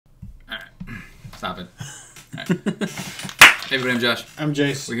Stop it. All right. Hey everybody, I'm Josh. I'm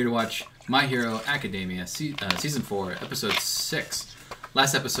Jace. We're here to watch My Hero Academia, Season 4, Episode 6.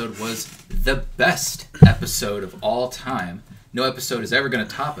 Last episode was the best episode of all time. No episode is ever going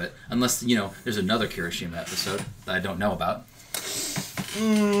to top it, unless, you know, there's another Kirishima episode that I don't know about.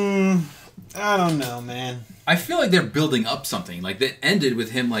 I don't know, man. I feel like they're building up something. Like, that ended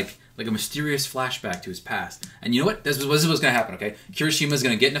with him, like a mysterious flashback to his past. And you know what? This is what's going to happen, okay? Kirishima's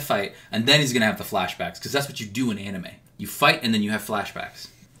going to get in a fight, and then he's going to have the flashbacks, because that's what you do in anime. You fight, and then you have flashbacks.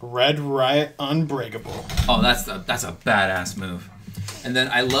 Red Riot Unbreakable. Oh, that's a badass move. And then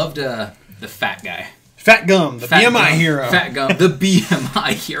I loved the fat guy. Fat Gum, the BMI hero. Fat Gum, the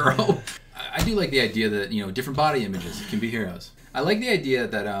BMI hero. I do like the idea that, you know, different body images can be heroes. I like the idea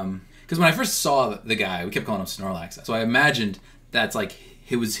that, because when I first saw the guy, we kept calling him Snorlax. So I imagined that's like,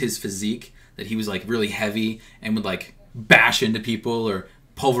 it was his physique, that he was like really heavy and would like bash into people or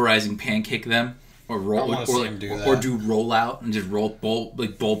pulverizing pancake them or roll or do roll out and just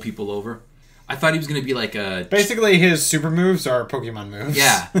bowl people over. I thought he was gonna be like a basically his super moves are Pokemon moves.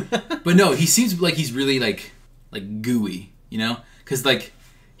 Yeah, but no, he seems like he's really like gooey, you know, because like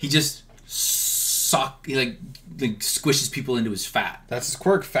he just he like squishes people into his fat. That's his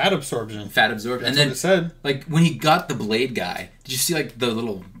quirk, fat absorption. Fat absorption. That's and then what it said. Like when he got the blade guy, did you see like the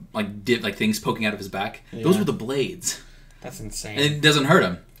little like things poking out of his back? Yeah. Those were the blades. That's insane. And it doesn't hurt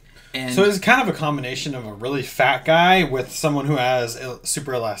him. And so it's kind of a combination of a really fat guy with someone who has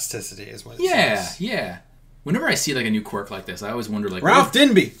super elasticity, is what it says. Yeah. Whenever I see like a new quirk like this, I always wonder like Ralph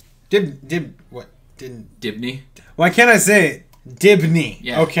Dinby. Dibney. Why can't I say it? Dibney.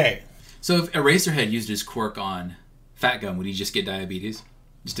 Yeah. Okay. So if Eraserhead used his quirk on Fat Gum, would he just get diabetes?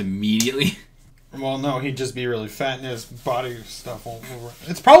 Just immediately? Well, no, he'd just be really fat and his body stuff won't move.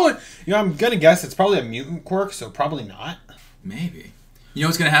 It's probably, you know, I'm gonna guess it's probably a mutant quirk, so probably not. Maybe. You know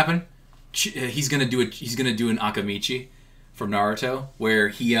what's gonna happen? He's gonna do an Akamichi from Naruto, where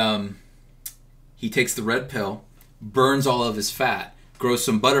he takes the red pill, burns all of his fat, grows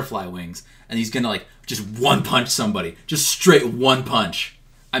some butterfly wings, and he's gonna like just one punch somebody, just straight one punch.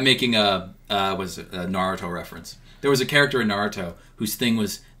 I'm making a Naruto reference. There was a character in Naruto whose thing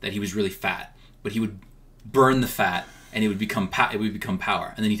was that he was really fat, but he would burn the fat and it would become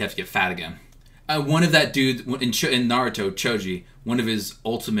power, and then he'd have to get fat again. One of that dude in Naruto, Choji, one of his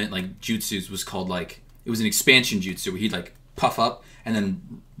ultimate like jutsus was called like, it was an expansion jutsu where he'd like puff up and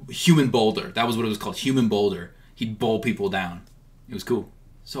then human boulder. That was what it was called, human boulder. He'd bowl people down. It was cool.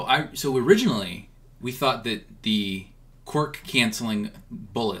 So originally we thought that the quirk canceling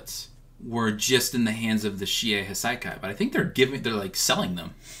bullets were just in the hands of the Shie Hisaikai, but I think they're like selling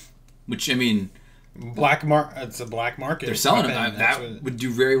them, which I mean, it's a black market. They're selling them. That would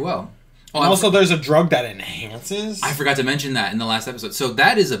do very well. Oh, and also, there's a drug that enhances. I forgot to mention that in the last episode. So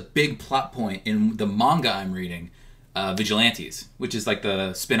that is a big plot point in the manga I'm reading, Vigilantes, which is like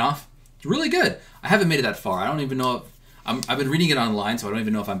the spin-off. It's really good. I haven't made it that far. I don't even know if I've been reading it online, so I don't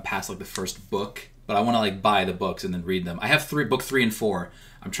even know if I'm past like the first book. But I want to like buy the books and then read them. I have book 3 and 4.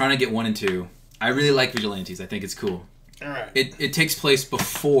 I'm trying to get 1 and 2. I really like Vigilantes. I think it's cool. All right. It takes place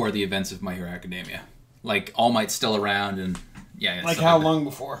before the events of My Hero Academia. Like All Might's still around, and yeah. Like how long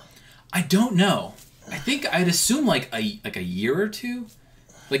before? I don't know. I think I'd assume like a year or two.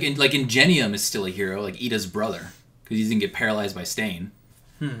 Like Ingenium is still a hero, like Ida's brother, because he didn't get paralyzed by Stain.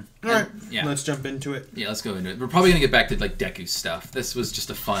 All right. Yeah. Let's jump into it. Yeah, let's go into it. We're probably gonna get back to like Deku's stuff. This was just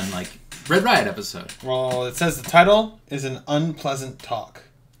a fun like Red Riot episode. Well, it says the title is An Unpleasant Talk.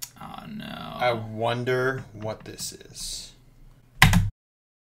 Oh no. I wonder what this is.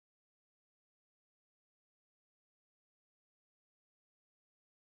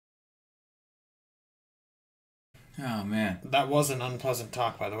 Oh man, that was an unpleasant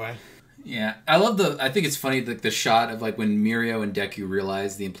talk, by the way. Yeah, I think it's funny the shot of like when Mirio and Deku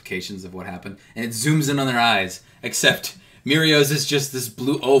realize the implications of what happened, and it zooms in on their eyes. Except Mirio's is just this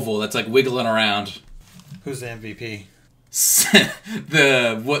blue oval that's like wiggling around. Who's the MVP?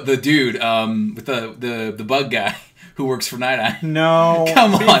 the dude with the bug guy who works for NiTe. No,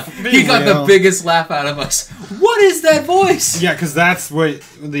 come on, he got the biggest laugh out of us. What is that voice? Yeah, because that's what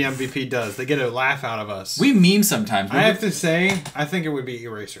the MVP does. They get a laugh out of us. We meme sometimes. I have to say, I think it would be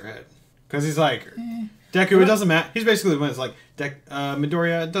Eraserhead, because he's like, Deku. It doesn't matter. He's basically the one that's like,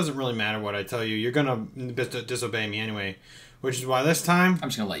 Midoriya. It doesn't really matter what I tell you. You're gonna disobey me anyway. Which is why this time I'm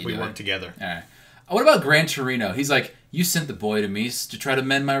just gonna let you we work together. All right. What about Gran Torino? He's like, you sent the boy to me to try to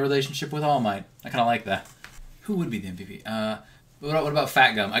mend my relationship with All Might. I kind of like that. Who would be the MVP? What about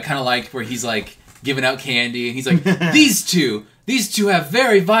Fat Gum? I kind of like where he's like giving out candy and he's like, these two have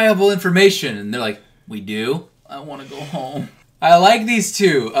very viable information, and they're like, we do. I want to go home. I like these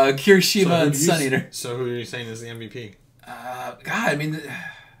two, Kirishima and Sun Eater. So who are you saying is the MVP? God, I mean,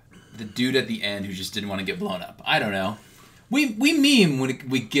 the dude at the end who just didn't want to get blown up. I don't know. We meme when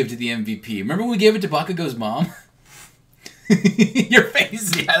we give to the MVP. Remember when we gave it to Bakugo's mom? Your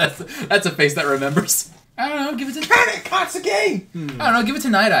face, yeah, that's a face that remembers. I don't know, give it to Katsuki! I don't know, give it to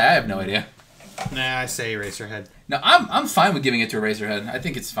NiTe. I have no idea. Nah, I say Eraserhead. No, I'm fine with giving it to Eraserhead. I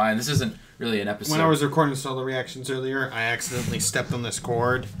think it's fine. This isn't really an episode. When I was recording solo reactions earlier, I accidentally stepped on this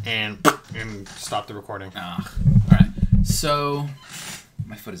cord and stopped the recording. Ah, all right. So,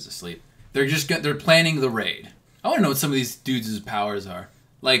 my foot is asleep. They're planning the raid. I want to know what some of these dudes' powers are.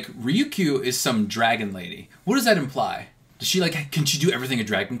 Like, Ryukyu is some dragon lady. What does that imply? Does she, like, can she do everything a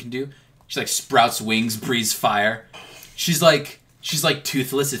dragon can do? She, like, sprouts wings, breathes fire. She's like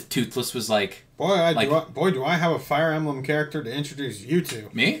Toothless if Toothless was, like... Boy, do I have a Fire Emblem character to introduce you to.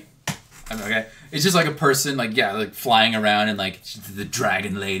 Me? Okay. It's just, like, a person, like, yeah, like, flying around and, like, the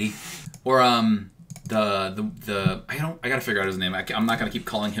dragon lady. Or, I gotta figure out his name. I'm not gonna keep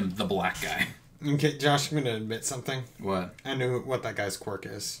calling him the black guy. Okay, Josh, I'm gonna admit something. What? I knew what that guy's quirk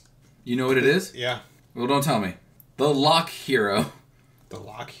is. You know what it is? Yeah. Well, don't tell me. The Lock Hero. The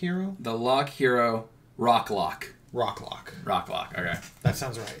Lock Hero? The Lock Hero Rock Lock. Rock Lock. Rock Lock, okay. That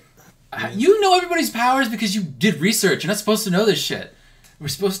sounds right. You know everybody's powers because you did research. You're not supposed to know this shit. We're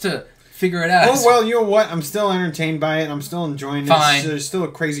supposed to figure it out. Oh, well, you know what? I'm still entertained by it. I'm still enjoying this. Fine. There's still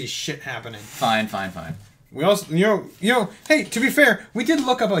crazy shit happening. Fine. We also, you know, hey, to be fair, we did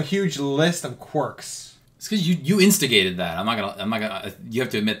look up a huge list of quirks. It's because you instigated that. I'm not gonna. You have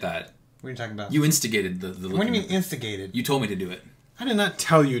to admit that. What are you talking about? You instigated the What do you mean instigated? You told me to do it. I did not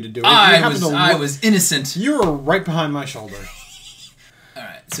tell you to do it. I was innocent. You were right behind my shoulder. All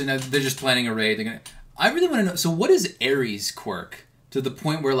right, so now they're just planning a raid. I really want to know. So what is Ares' quirk to the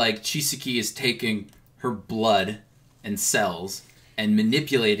point where like Chisaki is taking her blood and cells and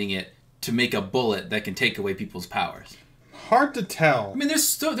manipulating it to make a bullet that can take away people's powers? Hard to tell. I mean,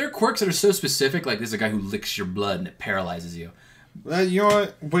 there are quirks that are so specific. Like there's a guy who licks your blood and it paralyzes you. You know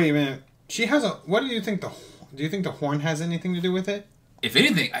what? Wait a minute. She has a. What do you think Do you think the horn has anything to do with it? If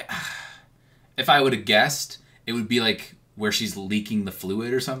anything, if I would have guessed, it would be like where she's leaking the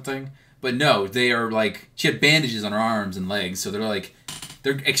fluid or something. But no, they are like she had bandages on her arms and legs, so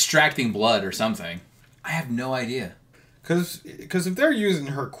they're extracting blood or something. I have no idea. Because if they're using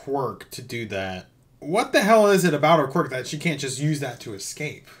her quirk to do that, what the hell is it about her quirk that she can't just use that to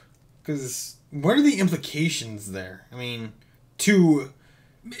escape? Because what are the implications there? I mean,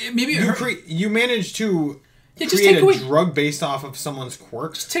 maybe you manage to just create take away drug based off of someone's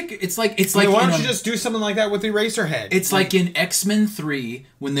quirks. It's like why don't you just do something like that with Eraserhead? It's like in X-Men 3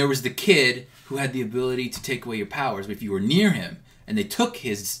 when there was the kid who had the ability to take away your powers if you were near him, and they took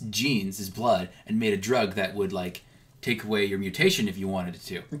his genes, his blood, and made a drug that would like take away your mutation if you wanted it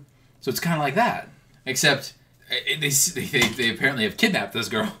to. So it's kind of like that, except they apparently have kidnapped this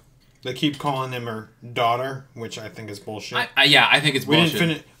girl. They keep calling him her daughter, which I think is bullshit. I think it's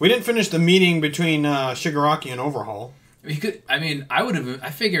bullshit. We didn't finish the meeting between Shigaraki and Overhaul. He could. I mean, I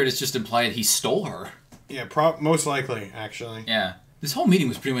figured it's just implied he stole her. Yeah, most likely, actually. Yeah, this whole meeting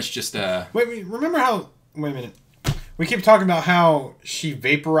was pretty much just. Wait, remember how? Wait a minute. We keep talking about how she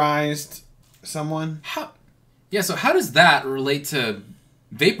vaporized someone. How? Yeah. So how does that relate to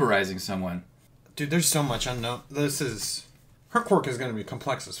vaporizing someone? Dude, there's so much unknown. Her quirk is going to be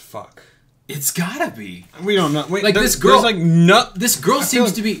complex as fuck. It's gotta be. We don't know. Wait, like this girl. This girl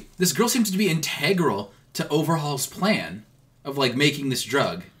seems to be integral to Overhaul's plan of like making this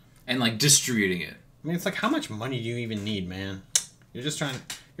drug and like distributing it. I mean, it's like how much money do you even need, man? You're just trying.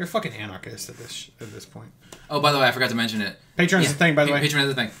 You're a fucking anarchist at this point. Oh, by the way, I forgot to mention it. Patreon's the thing, by the way. Patreon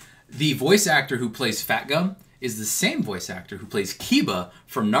is the thing. The voice actor who plays Fat Gum is the same voice actor who plays Kiba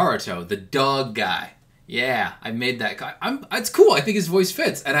from Naruto, the dog guy. Yeah, I made that. It's cool. I think his voice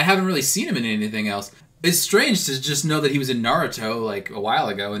fits, and I haven't really seen him in anything else. It's strange to just know that he was in Naruto like a while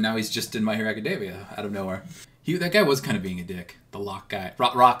ago, and now he's just in My Hero Academia out of nowhere. That guy was kind of being a dick. The Lock guy.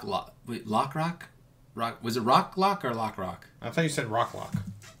 Rock. Was it Rock Lock or Lock Rock? I thought you said Rock Lock.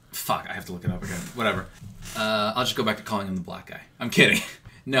 Fuck, I have to look it up again. Whatever. I'll just go back to calling him the black guy. I'm kidding.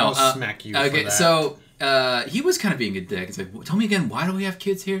 No. I'll smack you. Okay, for that. So he was kind of being a dick. It's like, tell me again, why do we have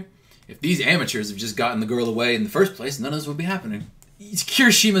kids here? If these amateurs have just gotten the girl away in the first place, none of this would be happening.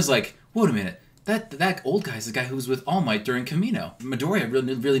 Kirishima's like, wait a minute. That old guy's the guy who was with All Might during Kamino. Midoriya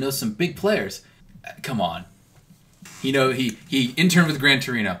really knows some big players. Come on. You know, he interned with Gran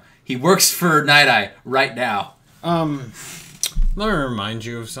Torino. He works for NiTe right now. Let me remind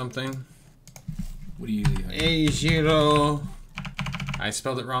you of something. What do you... Eijiro. I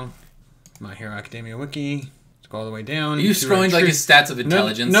spelled it wrong. My Hero Academia Wiki. Scroll all the way down. Are you scrolling like his stats of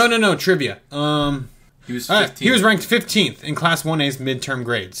intelligence? No, trivia. He was 15th. He was ranked 15th in Class 1A's midterm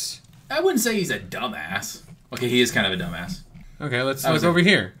grades. I wouldn't say he's a dumbass. Okay, he is kind of a dumbass. Okay, let's look over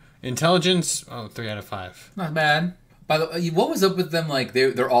here. Intelligence, 3 out of 5. Not bad. By the way, what was up with them? Like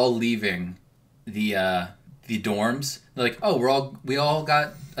they're all leaving the dorms. They're like, oh, we all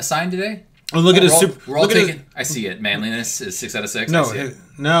got assigned today. Oh, look at his super. We're all taking. I see it. Manliness is 6 out of 6.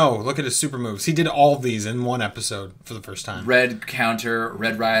 No. Look at his super moves. He did all of these in one episode for the first time. Red counter,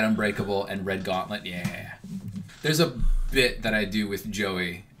 red riot unbreakable, and red gauntlet. Yeah. There's a bit that I do with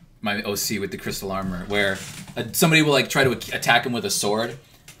Joey, my OC with the crystal armor, where somebody will like try to attack him with a sword.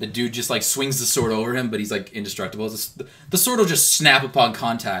 The dude just like swings the sword over him, but he's like indestructible. The sword will just snap upon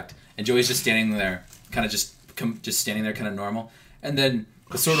contact, and Joey's just standing there, kind of just standing there, kind of normal, and then.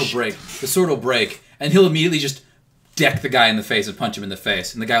 The sword will break. The sword will break, and he'll immediately just deck the guy in the face and punch him in the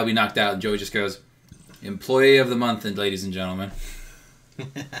face, and the guy will be knocked out. And Joey just goes, "Employee of the month, and ladies and gentlemen."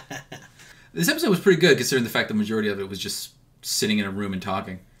 This episode was pretty good, considering the fact the majority of it was just sitting in a room and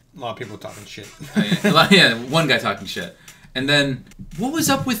talking. A lot of people talking shit. Yeah, one guy talking shit. And then, what was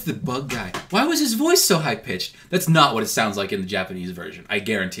up with the bug guy? Why was his voice so high pitched? That's not what it sounds like in the Japanese version. I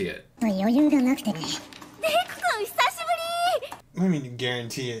guarantee it. I mean, you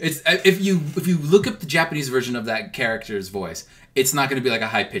guarantee it. It's if you look up the Japanese version of that character's voice, it's not going to be like a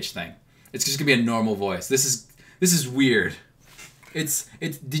high pitched thing. It's just going to be a normal voice. This is weird. It's.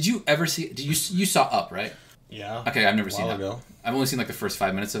 Did you ever see? You saw Up, right? Yeah. Okay, I've never seen Up. I've only seen like the first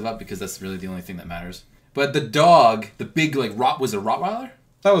 5 minutes of Up because that's really the only thing that matters. But the dog, the big like was it a Rottweiler?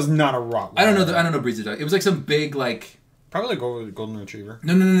 That was not a Rottweiler. I don't know breeds of dog. It was like some big like. Probably like golden retriever.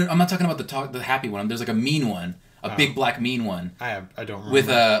 No. I'm not talking about the happy one. There's like a mean one. A big black mean one. I don't remember. With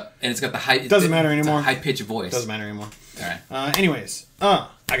and it's got the high. Doesn't matter anymore. High pitched voice. Doesn't matter anymore. All right. Anyways, I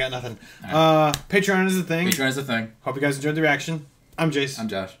got nothing. Right. Patreon is the thing. Patreon is the thing. Hope you guys enjoyed the reaction. I'm Jace. I'm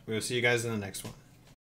Josh. We will see you guys in the next one.